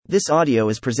This audio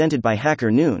is presented by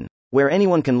Hacker Noon, where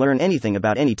anyone can learn anything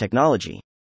about any technology.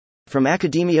 From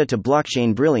academia to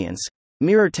blockchain brilliance,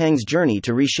 Mirror Tang's journey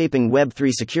to reshaping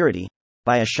Web3 security,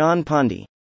 by Ashan Pandey.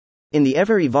 In the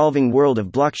ever-evolving world of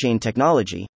blockchain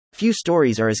technology, few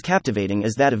stories are as captivating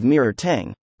as that of Mirror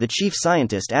Tang, the chief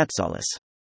scientist at Salus.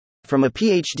 From a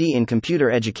PhD in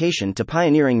computer education to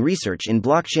pioneering research in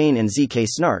blockchain and ZK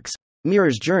snarks,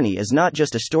 Mirror's journey is not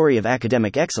just a story of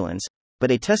academic excellence,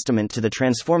 but a testament to the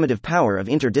transformative power of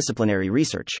interdisciplinary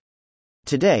research.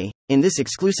 Today, in this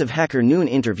exclusive Hacker Noon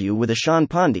interview with Ashan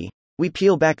Pandey, we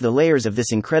peel back the layers of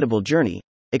this incredible journey,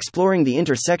 exploring the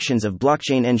intersections of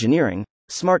blockchain engineering,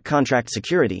 smart contract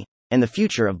security, and the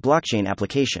future of blockchain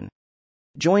application.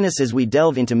 Join us as we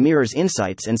delve into Mirror's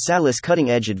insights and Salus'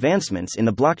 cutting-edge advancements in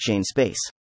the blockchain space.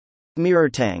 Mirror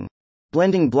Tang.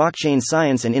 Blending blockchain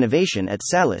science and innovation at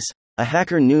Salus, a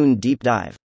Hacker Noon deep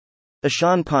dive.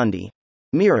 Ashan Pandey.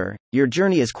 Mirror, your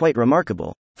journey is quite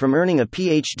remarkable, from earning a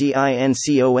PhD in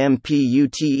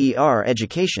computer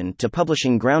education to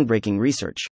publishing groundbreaking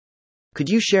research. Could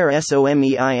you share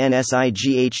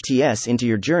SOMEINSIGHTS into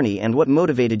your journey and what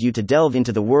motivated you to delve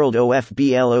into the world of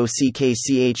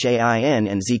blockchain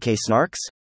and ZK snarks?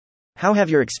 How have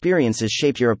your experiences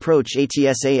shaped your approach at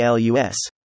SALUS?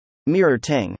 Mirror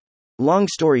Tang. Long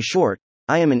story short,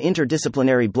 I am an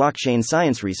interdisciplinary blockchain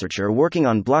science researcher working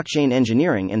on blockchain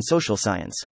engineering and social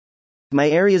science. My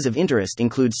areas of interest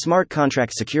include smart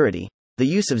contract security, the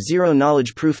use of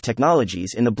zero-knowledge proof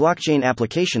technologies in the blockchain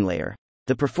application layer,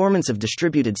 the performance of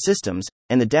distributed systems,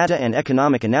 and the data and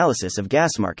economic analysis of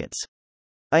gas markets.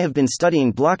 I have been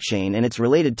studying blockchain and its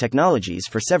related technologies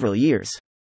for several years.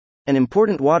 An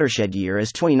important watershed year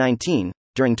is 2019.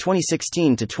 During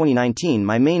 2016 to 2019,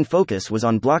 my main focus was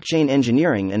on blockchain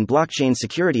engineering and blockchain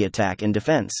security attack and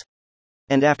defense.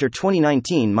 And after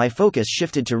 2019, my focus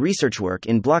shifted to research work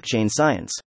in blockchain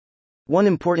science. One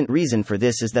important reason for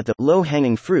this is that the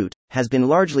low-hanging fruit has been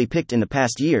largely picked in the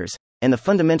past years, and the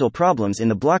fundamental problems in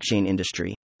the blockchain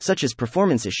industry, such as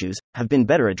performance issues, have been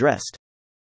better addressed.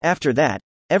 After that,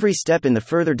 every step in the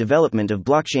further development of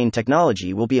blockchain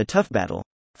technology will be a tough battle,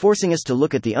 forcing us to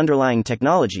look at the underlying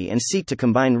technology and seek to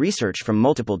combine research from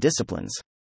multiple disciplines.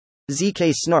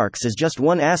 ZK Snarks is just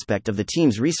one aspect of the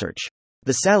team's research.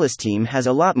 The Salus team has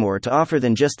a lot more to offer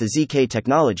than just the ZK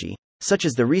technology, such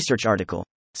as the research article,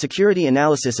 Security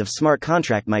Analysis of Smart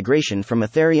Contract Migration from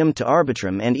Ethereum to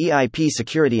Arbitrum, and EIP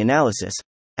Security Analysis,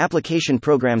 Application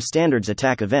Program Standards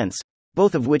Attack Events,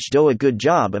 both of which do a good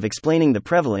job of explaining the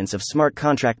prevalence of smart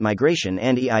contract migration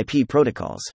and EIP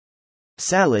protocols.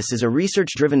 Salus is a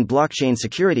research-driven blockchain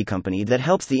security company that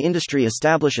helps the industry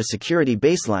establish a security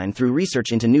baseline through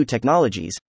research into new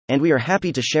technologies, and we are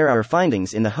happy to share our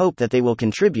findings in the hope that they will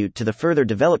contribute to the further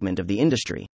development of the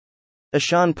industry.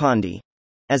 Ashan Pandey.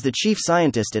 As the chief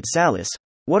scientist at Salus,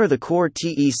 what are the core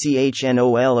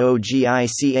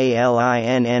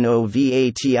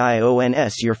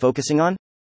technologicalinovations you're focusing on?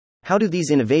 How do these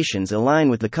innovations align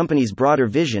with the company's broader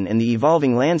vision and the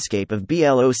evolving landscape of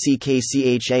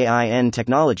blockchain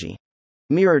technology?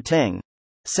 Mirror Tang.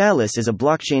 Salus is a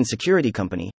blockchain security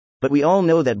company, but we all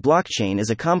know that blockchain is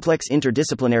a complex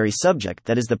interdisciplinary subject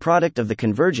that is the product of the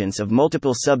convergence of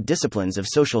multiple sub-disciplines of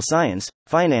social science,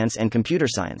 finance, and computer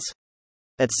science.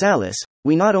 At Salus,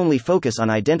 we not only focus on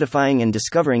identifying and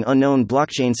discovering unknown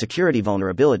blockchain security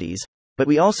vulnerabilities, but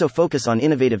we also focus on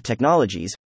innovative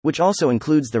technologies, which also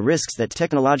includes the risks that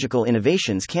technological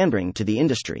innovations can bring to the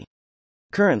industry.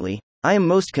 Currently, I am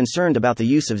most concerned about the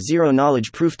use of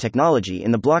zero-knowledge proof technology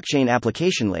in the blockchain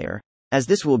application layer, as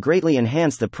this will greatly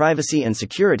enhance the privacy and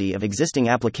security of existing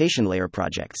application layer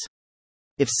projects.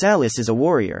 If Salus is a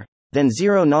warrior, then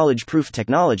zero-knowledge proof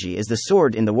technology is the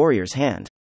sword in the warrior's hand.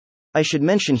 I should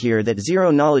mention here that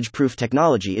zero-knowledge proof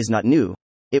technology is not new.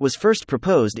 It was first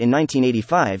proposed in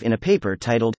 1985 in a paper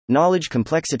titled, Knowledge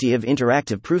Complexity of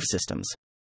Interactive Proof Systems.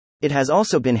 It has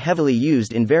also been heavily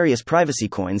used in various privacy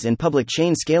coins and public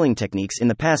chain scaling techniques in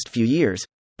the past few years,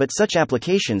 but such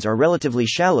applications are relatively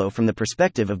shallow from the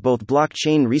perspective of both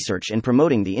blockchain research and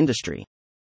promoting the industry.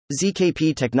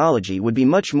 ZKP technology would be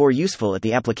much more useful at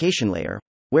the application layer,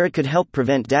 where it could help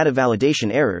prevent data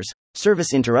validation errors,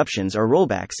 service interruptions or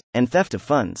rollbacks, and theft of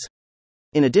funds.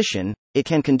 In addition, it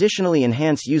can conditionally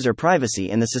enhance user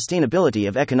privacy and the sustainability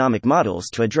of economic models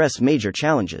to address major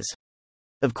challenges.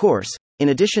 Of course, in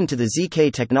addition to the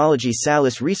ZK technology,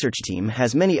 Salus research team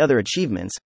has many other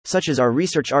achievements, such as our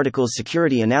research articles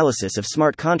Security Analysis of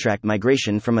Smart Contract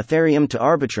Migration from Ethereum to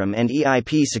Arbitrum and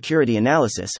EIP Security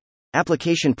Analysis,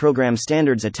 Application Program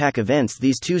Standards Attack Events.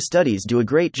 These two studies do a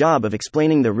great job of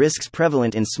explaining the risks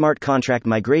prevalent in smart contract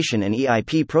migration and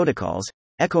EIP protocols,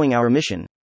 echoing our mission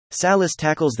Salas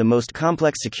tackles the most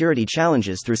complex security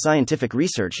challenges through scientific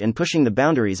research and pushing the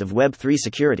boundaries of Web3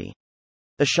 security.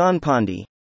 Ashan Pandey.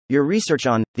 Your research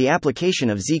on the application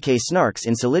of ZK snarks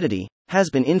in Solidity has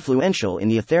been influential in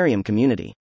the Ethereum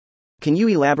community. Can you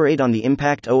elaborate on the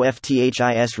impact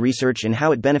OFTHIS research and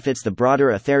how it benefits the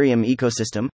broader Ethereum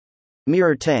ecosystem?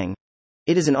 Mirror Tang.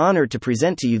 It is an honor to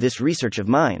present to you this research of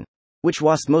mine, which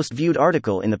was the most viewed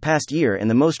article in the past year and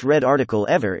the most read article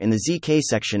ever in the ZK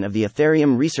section of the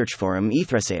Ethereum research forum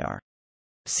ETHRESAR.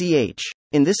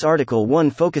 In this article, one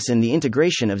focus in the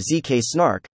integration of ZK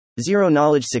snark, zero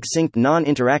knowledge succinct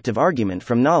non-interactive argument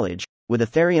from knowledge, with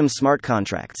Ethereum smart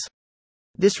contracts.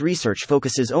 This research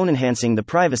focuses on enhancing the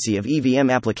privacy of EVM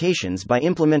applications by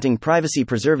implementing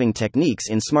privacy-preserving techniques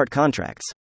in smart contracts.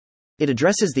 It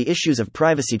addresses the issues of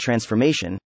privacy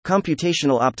transformation,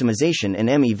 computational optimization and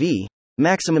MEV,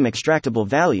 maximum extractable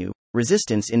value,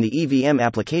 resistance in the EVM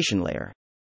application layer.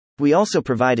 We also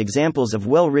provide examples of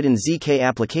well-written ZK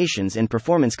applications and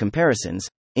performance comparisons,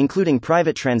 including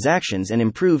private transactions and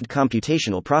improved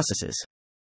computational processes.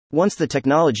 Once the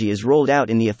technology is rolled out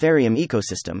in the Ethereum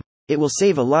ecosystem, it will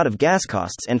save a lot of gas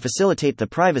costs and facilitate the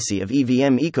privacy of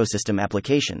EVM ecosystem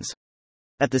applications.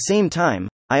 At the same time,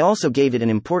 I also gave it an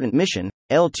important mission,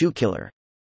 L2 killer.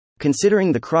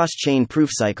 Considering the cross-chain proof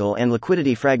cycle and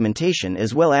liquidity fragmentation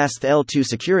as well as the L2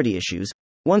 security issues,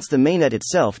 once the mainnet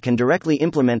itself can directly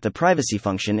implement the privacy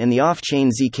function in the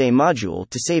off-chain ZK module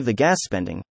to save the gas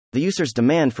spending, the user's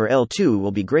demand for L2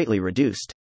 will be greatly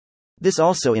reduced. This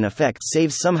also in effect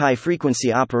saves some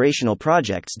high-frequency operational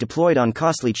projects deployed on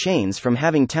costly chains from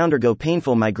having to undergo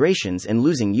painful migrations and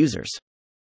losing users.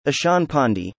 Ashan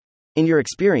Pandey. In your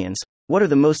experience, what are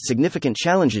the most significant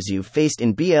challenges you've faced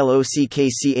in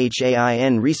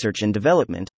BLOCKCHAIN research and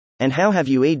development, and how have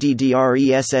you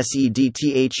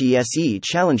ADDRESSEDTHESE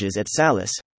challenges at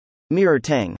Salas? Mirror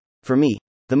Tang. For me,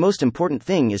 the most important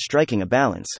thing is striking a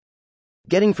balance.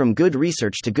 Getting from good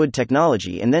research to good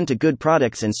technology and then to good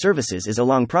products and services is a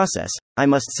long process, I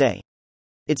must say.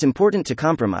 It's important to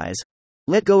compromise,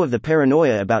 let go of the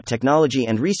paranoia about technology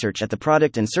and research at the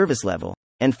product and service level,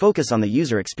 and focus on the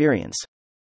user experience.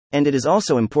 And it is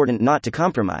also important not to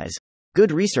compromise.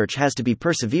 Good research has to be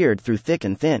persevered through thick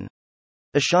and thin.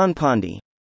 Ashan Pandey.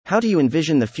 How do you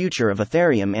envision the future of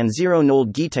Ethereum and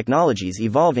zero-knowledge GI technologies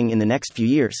evolving in the next few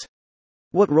years?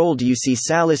 What role do you see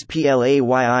Salas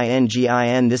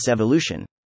PLAYINGIN this evolution?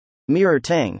 Mirror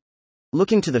Tang.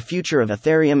 Looking to the future of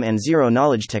Ethereum and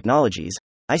zero-knowledge technologies,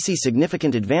 I see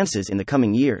significant advances in the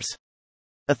coming years.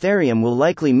 Ethereum will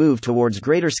likely move towards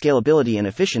greater scalability and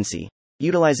efficiency,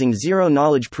 utilizing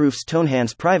zero-knowledge proofs to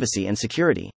enhance privacy and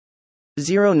security.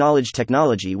 Zero-knowledge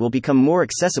technology will become more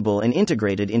accessible and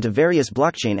integrated into various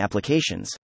blockchain applications.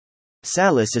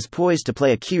 Salas is poised to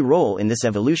play a key role in this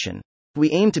evolution.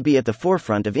 We aim to be at the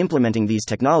forefront of implementing these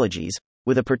technologies,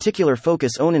 with a particular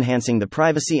focus on enhancing the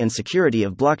privacy and security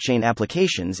of blockchain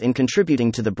applications and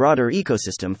contributing to the broader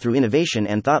ecosystem through innovation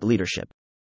and thought leadership.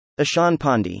 Ashan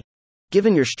Pandey.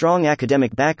 Given your strong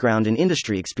academic background and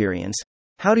industry experience,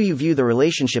 how do you view the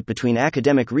relationship between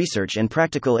academic research and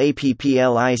practical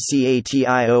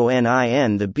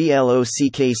APPLICATIONIN the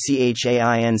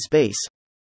BLOCKCHAIN space?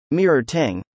 Mirror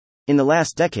Tang. In the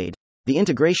last decade, the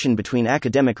integration between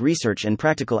academic research and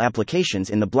practical applications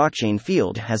in the blockchain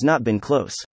field has not been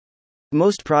close.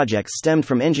 Most projects stemmed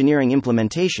from engineering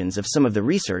implementations of some of the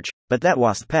research, but that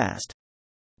was the past.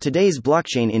 Today's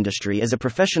blockchain industry is a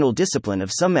professional discipline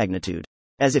of some magnitude,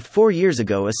 as if 4 years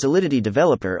ago a Solidity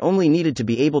developer only needed to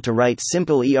be able to write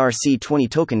simple ERC20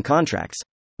 token contracts,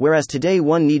 whereas today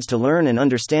one needs to learn and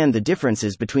understand the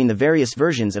differences between the various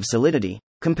versions of Solidity,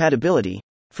 compatibility,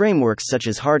 frameworks such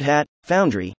as Hardhat,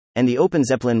 Foundry, and the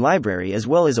OpenZeppelin library, as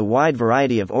well as a wide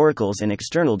variety of oracles and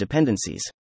external dependencies.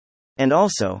 And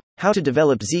also, how to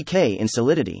develop ZK in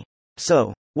Solidity.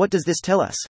 So, what does this tell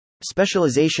us?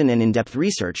 Specialization and in-depth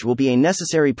research will be a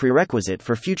necessary prerequisite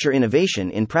for future innovation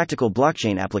in practical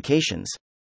blockchain applications.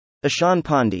 Ashan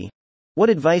Pandey. What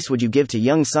advice would you give to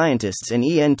young scientists and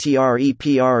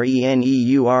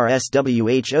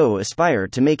ENTREPRENEURSWHO aspire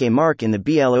to make a mark in the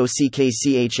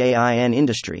BLOCKCHAIN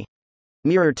industry?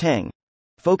 Mirror Tang.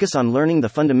 Focus on learning the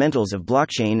fundamentals of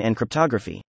blockchain and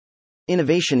cryptography.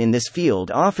 Innovation in this field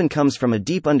often comes from a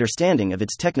deep understanding of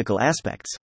its technical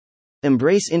aspects.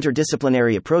 Embrace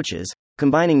interdisciplinary approaches,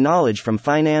 combining knowledge from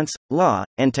finance, law,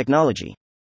 and technology.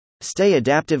 Stay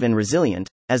adaptive and resilient,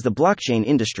 as the blockchain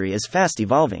industry is fast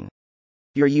evolving.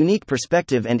 Your unique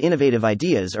perspective and innovative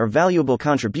ideas are valuable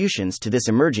contributions to this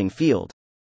emerging field.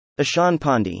 Ashan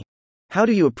Pandey. How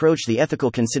do you approach the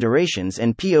ethical considerations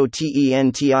and potential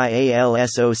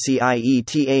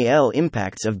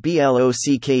impacts of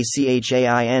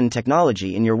blockchain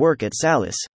technology in your work at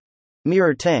Salis?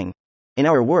 Mirror Tang. In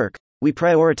our work, we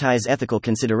prioritize ethical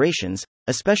considerations,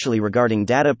 especially regarding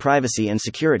data privacy and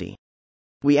security.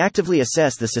 We actively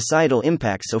assess the societal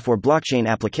impacts for blockchain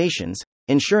applications,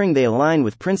 ensuring they align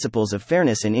with principles of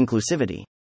fairness and inclusivity.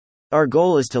 Our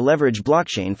goal is to leverage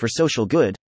blockchain for social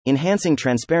good, enhancing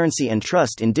transparency and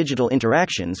trust in digital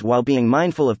interactions while being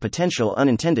mindful of potential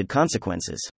unintended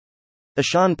consequences.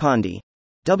 Ashan Pandey.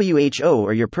 WHO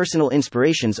are your personal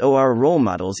inspirations or role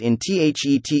models in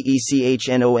technology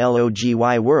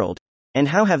world, and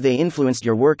how have they influenced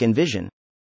your work and vision?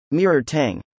 Mirror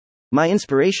Tang. My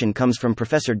inspiration comes from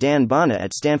Professor Dan Bana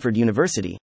at Stanford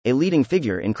University, a leading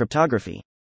figure in cryptography.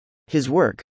 His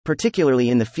work, particularly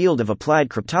in the field of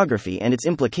applied cryptography and its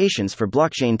implications for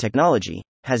blockchain technology,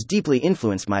 has deeply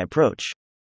influenced my approach.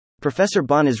 Professor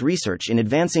Bana's research in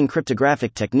advancing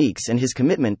cryptographic techniques and his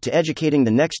commitment to educating the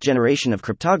next generation of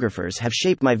cryptographers have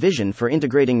shaped my vision for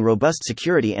integrating robust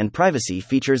security and privacy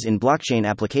features in blockchain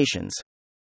applications.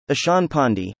 Ashan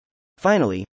Pandey.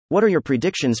 Finally, what are your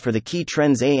predictions for the key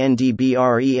trends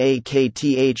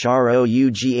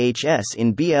ANDBREAKTHROUGHS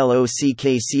in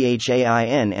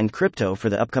blockchain and crypto for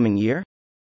the upcoming year?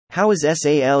 How is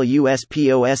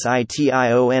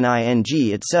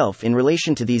SALUSPOSITIONING itself in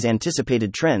relation to these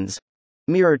anticipated trends?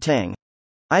 Mirror Tang.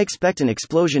 I expect an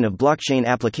explosion of blockchain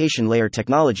application layer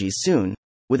technologies soon,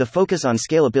 with a focus on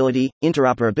scalability,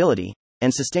 interoperability,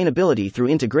 and sustainability through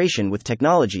integration with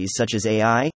technologies such as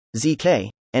AI, ZK,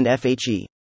 and FHE.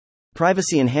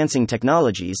 Privacy-enhancing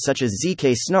technologies such as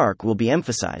ZK Snark will be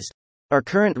emphasized. Our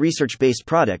current research-based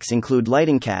products include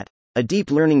LightingCat, a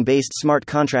deep learning-based smart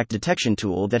contract detection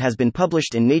tool that has been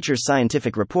published in Nature's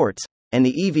Scientific Reports, and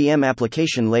the EVM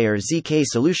application layer ZK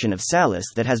solution of Salis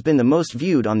that has been the most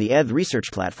viewed on the ETH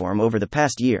research platform over the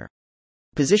past year.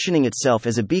 Positioning itself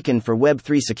as a beacon for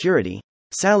Web3 security,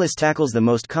 Salis tackles the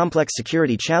most complex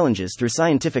security challenges through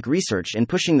scientific research and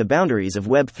pushing the boundaries of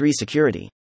Web3 security.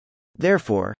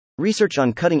 Therefore, research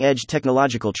on cutting-edge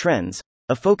technological trends,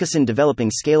 a focus in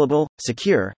developing scalable,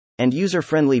 secure, and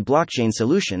user-friendly blockchain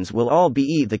solutions will all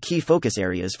be the key focus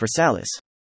areas for Salis.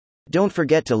 Don't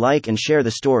forget to like and share the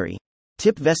story.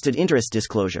 Tip: vested interest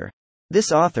disclosure.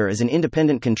 This author is an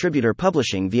independent contributor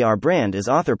publishing via our brand as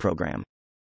author program.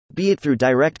 Be it through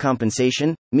direct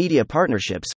compensation, media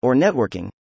partnerships, or networking,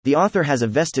 the author has a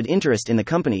vested interest in the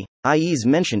company, i.e. is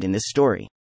mentioned in this story.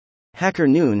 Hacker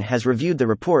Noon has reviewed the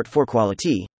report for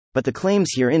quality, but the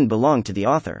claims herein belong to the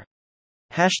author.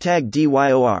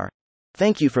 #DYOR.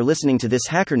 Thank you for listening to this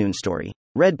HackerNoon story,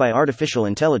 read by Artificial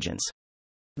Intelligence.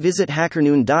 Visit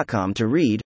hackernoon.com to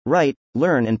read, write,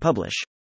 learn and publish.